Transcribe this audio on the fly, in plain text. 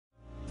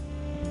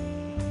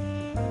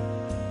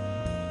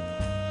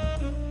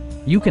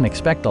you can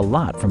expect a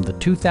lot from the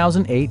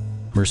 2008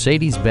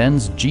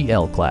 Mercedes-Benz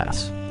GL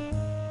Class.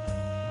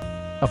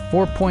 A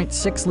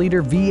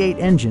 4.6-liter V8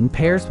 engine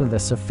pairs with a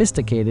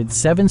sophisticated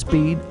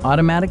 7-speed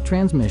automatic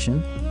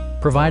transmission,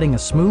 providing a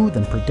smooth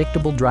and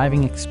predictable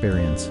driving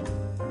experience.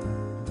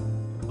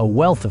 A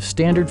wealth of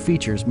standard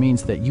features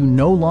means that you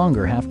no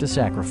longer have to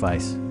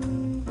sacrifice,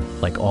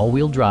 like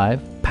all-wheel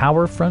drive,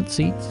 power front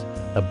seats,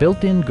 a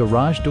built-in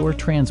garage door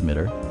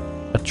transmitter,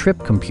 a trip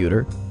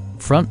computer,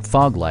 front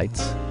fog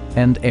lights,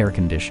 and air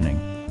conditioning.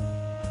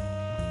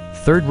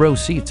 Third-row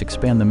seats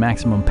expand the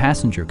maximum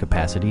passenger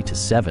capacity to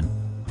 7.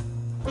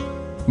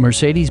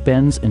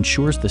 Mercedes-Benz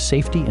ensures the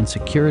safety and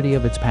security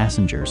of its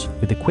passengers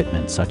with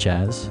equipment such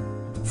as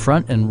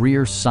front and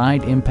rear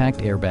side impact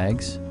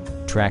airbags,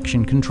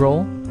 traction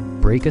control,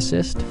 brake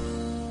assist,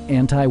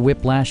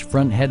 anti-whiplash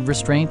front head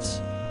restraints,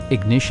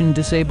 ignition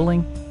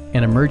disabling,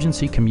 an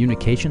emergency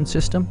communication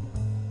system,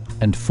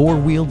 and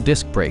 4-wheel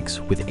disc brakes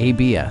with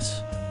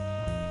ABS.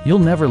 You'll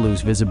never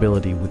lose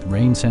visibility with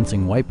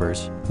rain-sensing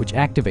wipers, which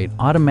activate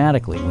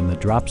automatically when the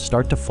drops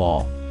start to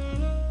fall.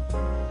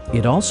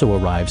 It also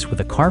arrives with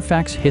a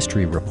Carfax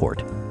history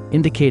report,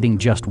 indicating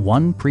just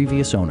one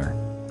previous owner.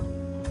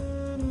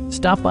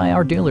 Stop by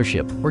our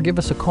dealership or give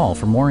us a call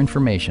for more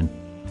information.